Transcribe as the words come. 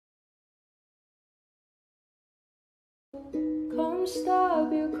Come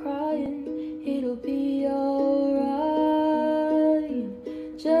stop your crying, it'll be alright.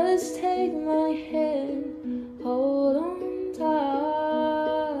 Just take my hand, hold on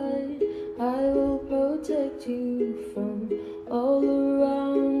tight. I will protect you from all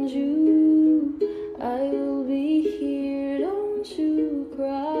around you. I will be here, don't you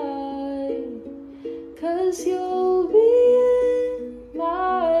cry, 'cause you'll be in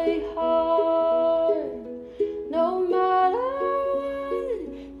my heart, no matter what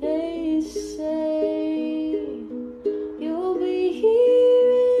they say. You'll be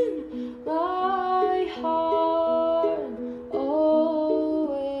here in my heart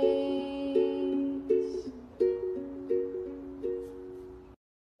always.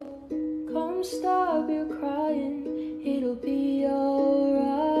 Come stop your crying, it'll be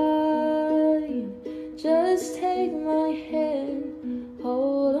alright. Just take my hand,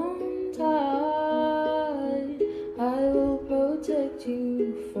 hold on tight. I will protect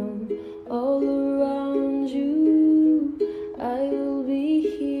you from all around you. I will be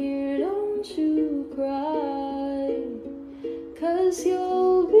here, don't you cry, 'cause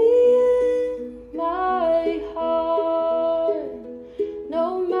you'll be in my heart, no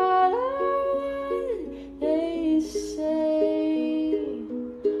matter what they say.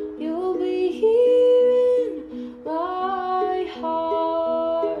 You'll be here in my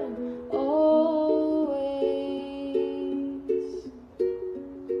heart always.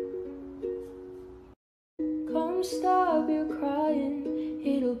 Come stop your crying,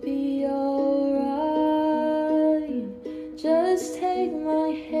 it'll be alright. Just take my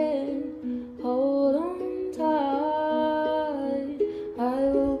hand, hold on tight. I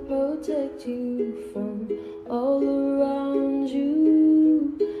will protect you from all around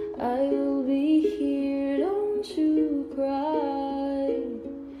you. I will be here, don't you cry,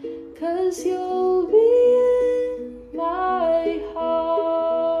 'cause you're